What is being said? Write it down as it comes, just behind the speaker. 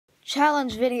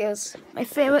challenge videos, my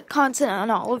favorite content on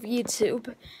all of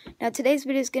YouTube. Now today's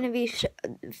video is going to be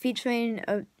featuring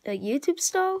a YouTube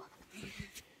star.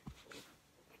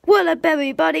 What up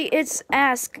everybody, it's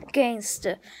Ask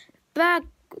Gangster, back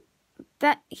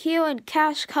here in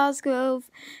Cash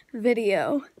Cosgrove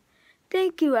video.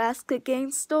 Thank you, Ask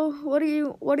Gangster. What are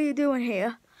you doing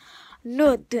here?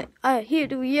 Nothing. I'm here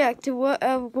to react to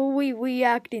whatever we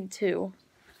reacting to.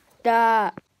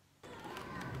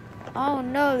 Oh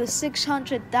no, the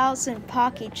 600,000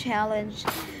 Pocky challenge,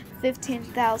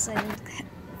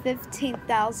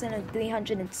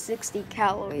 15,360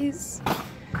 calories.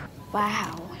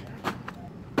 Wow.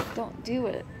 Don't do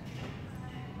it.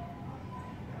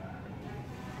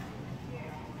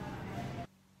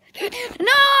 No!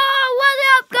 What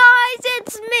up, guys?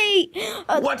 It's me!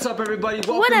 What's up, everybody?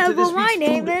 Welcome whatever to this my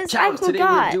name food is, challenge. I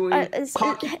forgot. Today we're doing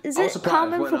Pocky. Is it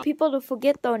common for people to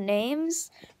forget their names?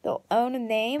 Their own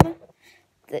name?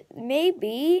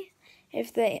 Maybe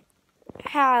if they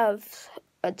have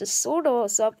a disorder or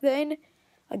something,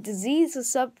 a disease or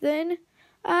something.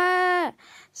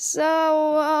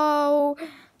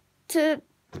 Today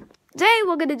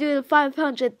we're gonna do the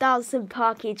 500,000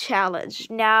 Pocky challenge.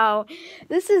 Now,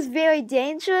 this is very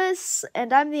dangerous,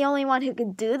 and I'm the only one who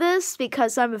can do this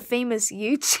because I'm a famous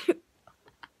YouTuber.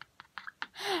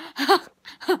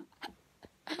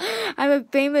 I'm a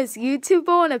famous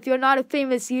YouTuber, and if you're not a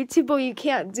famous YouTuber, you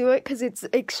can't do it because it's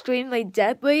extremely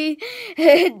deadly,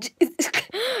 and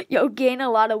you'll gain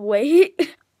a lot of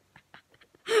weight.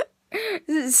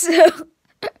 So,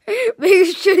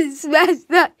 make sure to smash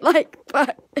that like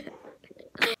button.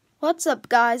 What's up,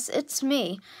 guys? It's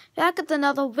me, back with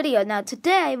another video. Now,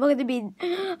 today we're going to be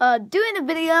doing a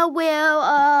video where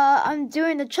I'm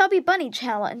doing the Chubby Bunny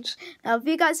Challenge. Now, if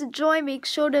you guys enjoy, make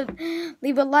sure to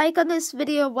leave a like on this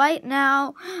video right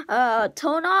now.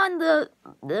 Turn on the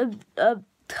what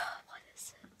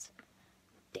is it?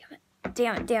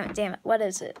 Damn it. What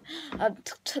is it?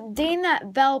 Ding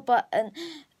that bell button.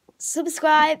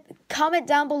 Subscribe, comment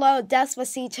down below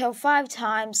Despacito 5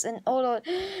 times in order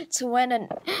to win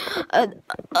a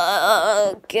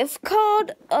gift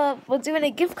card. We're doing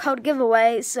a gift card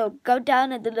giveaway, so go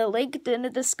down into the link in the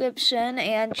description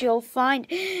and you'll find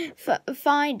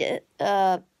it.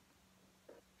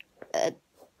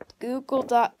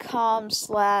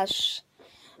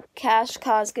 Google.com/Cash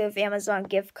Cosgrove Amazon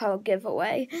gift card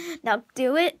giveaway. Now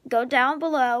do it, go down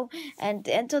below and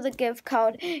enter the gift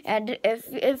code, and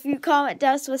if you comment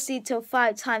Despacito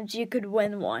 5 times you could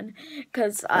win one,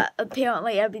 because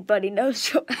apparently everybody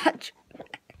knows your address.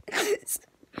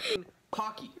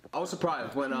 Pocky. I was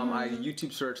surprised when I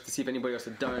YouTube searched to see if anybody else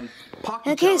had done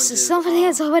Pocky. Okay, so somebody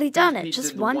has already done it,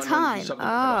 just one time.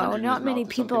 Oh, not many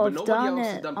people have done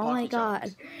it. Oh my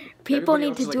god. People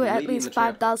need to do it at least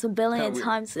 5,000 billion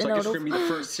times in order for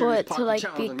it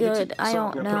to be good. I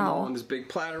don't know. On this big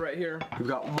platter right here. We've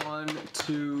got 1,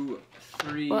 2,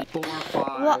 3, 4,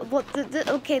 5.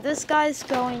 Okay, this guy's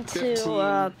going 15,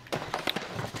 to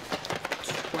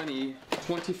 20,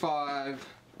 25.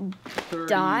 30,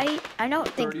 die? I don't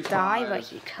think 35, die, but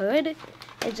he could. It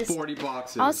just 40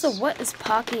 boxes. Also, what is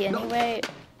Pocky anyway?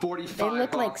 45 they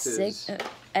look boxes like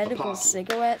edible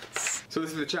cigarettes. So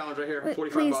this is the challenge right here.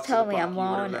 45 Please boxes tell of me I'm Pocky,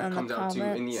 wrong whatever in that the comes out to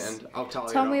in the comments. end. I'll tell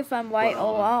you. Tell me if I'm right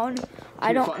or wrong.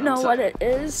 I don't know what it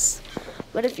is.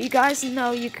 But if you guys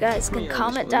know, you guys can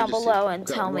comment down below and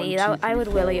tell me. I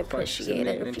would really appreciate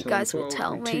it if you guys would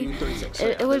tell me.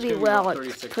 It would be well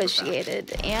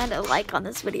appreciated. And a like on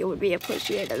this video would be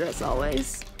appreciated as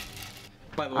always.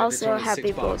 Also, a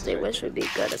happy birthday wish would be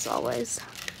good as always.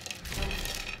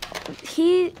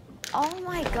 Oh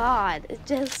my god, it's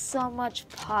just so much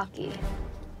Pocky.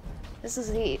 This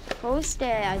is the first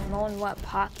day I've known what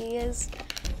Pocky is.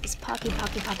 It's Pocky. I'm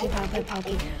Pocky.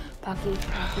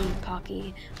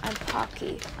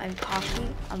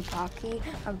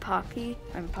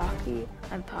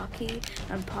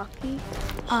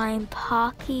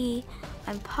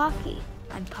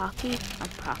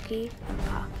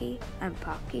 I'm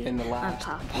Pocky. In the last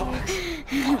box.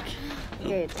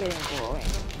 Okay, it's getting boring.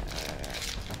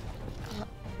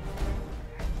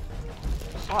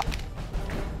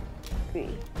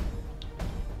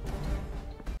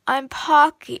 I'm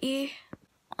Pocky.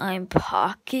 I'm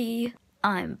Pocky.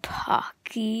 I'm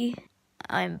Pocky.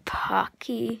 I'm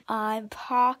Pocky. I'm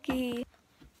Pocky.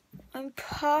 I'm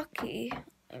Pocky.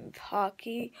 I'm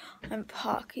Pocky. I'm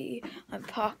Pocky. I'm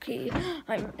Pocky.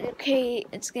 Okay,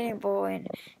 it's getting boring.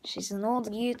 She's an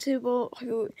old YouTuber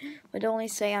who would only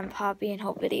say I'm Poppy in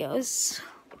her videos.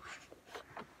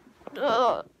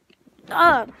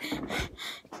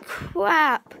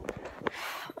 Crap.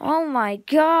 Oh my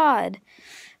god.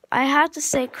 I have to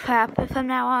say crap from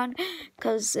now on,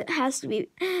 because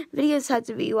videos have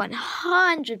to be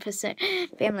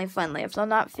 100% family friendly. If they're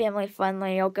not family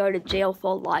friendly, you'll go to jail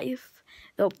for life.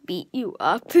 They'll beat you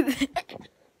up.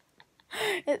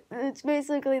 It's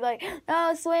basically like,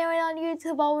 oh, swearing on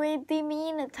YouTube will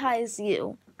demonetize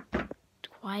you. Do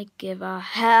I give a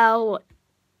hell?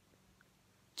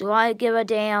 Do I give a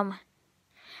damn?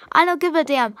 I don't give a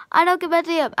damn. I don't give a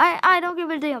damn. I don't give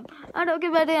a damn. I don't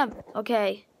give a damn.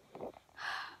 Okay.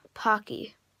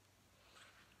 Pocky.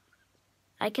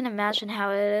 I can imagine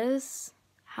how it is.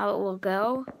 How it will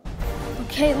go.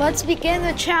 Okay, let's begin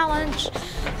the challenge.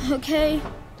 Okay.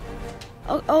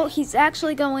 Oh, he's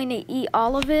actually going to eat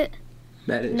all of it?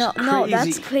 That is no, crazy. No,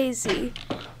 that's crazy.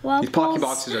 Well, these Pocky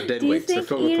boxes are dead weights. They're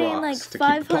filled with rocks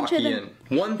like to keep Pocky in.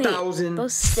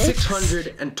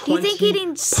 1,620 Do you think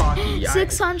eating Pocky.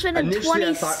 626 Initially,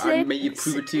 I thought I'd maybe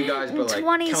prove it to you guys, but like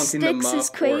counting them up is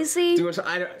crazy? There's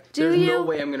no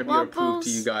way I'm going to be able to prove to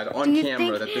you guys on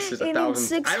camera that this is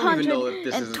 1,000. I don't even know if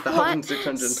this is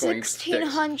 1,620 sticks.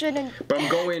 But I'm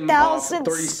going off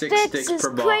 36 sticks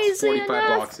per box, 45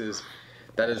 boxes.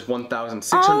 That is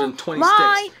 1,620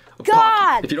 sticks.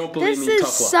 God, if you don't believe me, this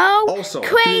is so also,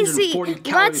 crazy.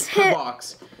 340 Let's per hit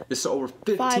box. This is over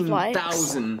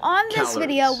 15,000 on this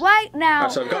video right now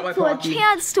so I've got my for Pocky. a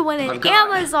chance to win an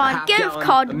Amazon gift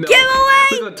card giveaway.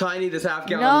 Look how tiny this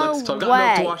half-gallon looks. So I've got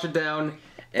milk to wash it down.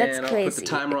 That's and crazy. I'll put the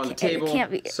timer on the table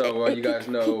so you guys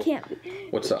know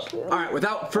what's up. Alright,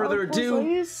 without further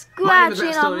ado,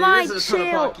 scratching on my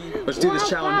tail. Let's do this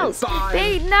challenge in 5,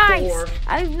 Very nice. 4,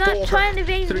 I'm not trying to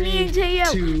be mean to you.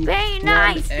 2, Very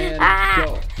nice. 1, and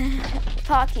go.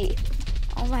 Pocky.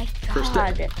 Oh my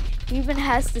god. He even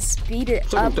has to speed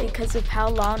it up because of how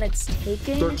long it's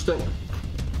taking. Third step.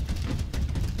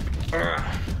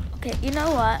 Okay, you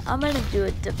know what? I'm gonna do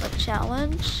a different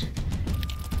challenge.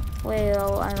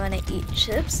 Well, I'm gonna eat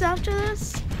chips after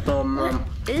this. What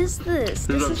is this?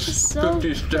 This is just so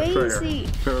crazy.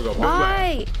 Here we go.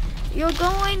 Why? You're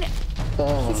going.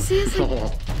 He sees it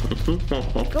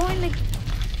going to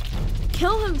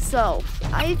kill himself.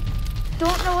 I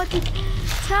don't know what to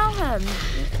tell him.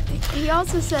 He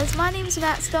also says, "My name's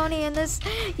Matt Stoney, and this.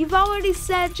 You've already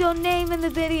said your name in the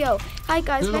video. Hi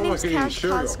guys, my name's Cash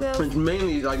Cosgrove. It's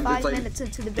mainly like 5 minutes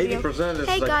into the video. 80% of this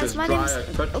Hey is like guys, my name's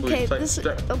okay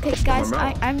guys.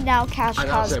 I'm now Cash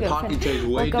Cosgrove. Pocky tastes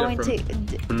way We're going to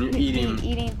when you're eating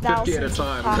 50 at a thousands of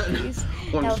time. Pockies.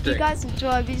 One Now, if stick. you guys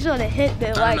enjoy, be sure to hit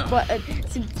the like button,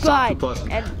 subscribe,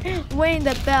 and ring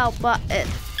the bell button.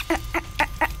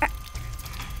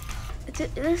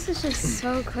 This is just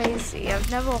so crazy. I've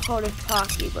never heard of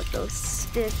Pocky, but those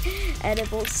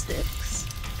edible sticks.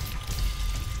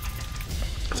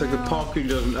 It's like the Pocky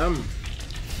doesn't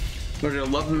There's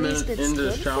 11 minutes into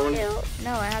this challenge.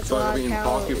 No, it has a So lot I've of eaten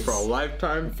calories. Pocky for a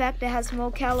lifetime. In fact, it has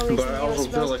more calories But than I you're also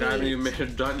feel supposed like I to haven't eat. even made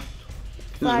it done.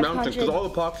 This mountain, because all the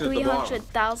Pocky at the bottom.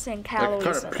 300,000 calories.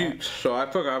 Like, kind of peaks, so I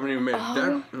feel like I haven't even made it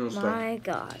done. Oh my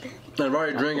god. I'm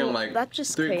already drinking like that's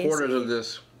just 3/4 of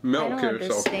this milk I don't here,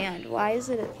 understand. Why is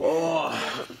it?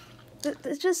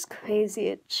 It's just crazy.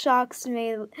 It shocks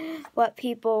me what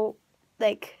people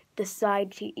like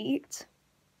decide to eat.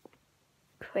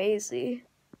 Crazy.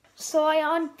 So I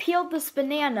unpeeled this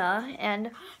banana,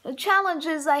 and the challenge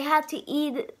is I had to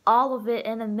eat all of it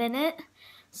in a minute.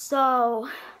 So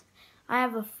I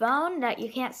have a phone that you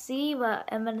can't see, but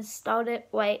I'm gonna start it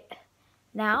right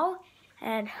now,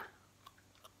 and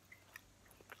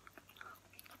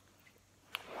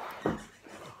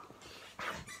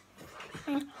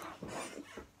oh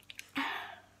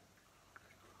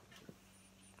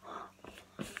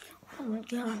my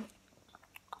god.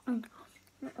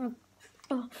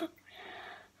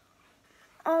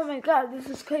 Oh my god, this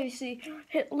is crazy.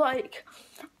 Hit like.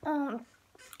 Oh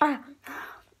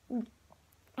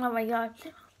my god.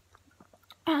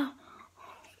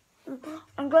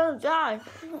 I'm gonna die.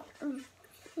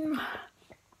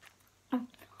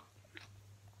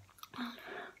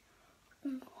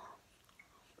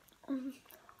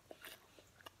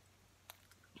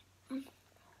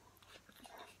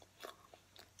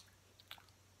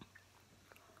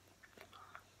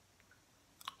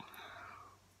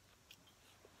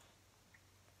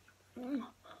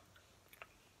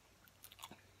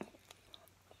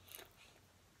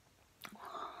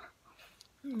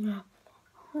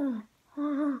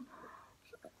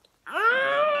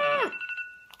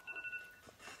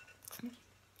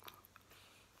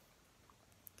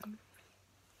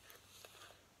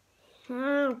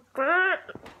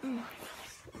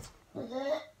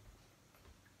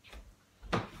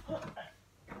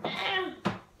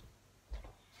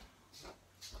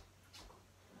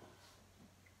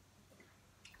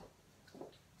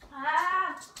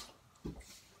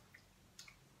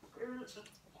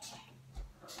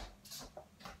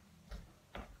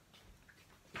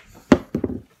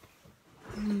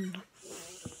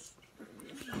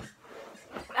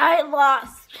 I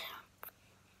lost.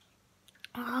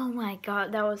 Oh my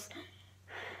god, that was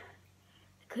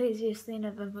the craziest thing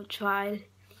I've ever tried.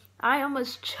 I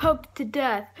almost choked to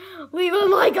death. Leave a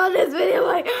like on this video,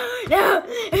 like, no.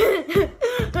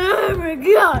 Oh my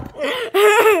god.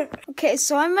 Okay,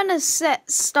 so I'm gonna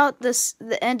start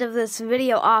the end of this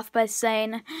video off by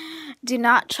saying, do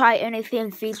not try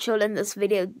anything featured in this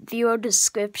video. Viewer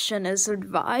discretion is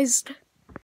advised.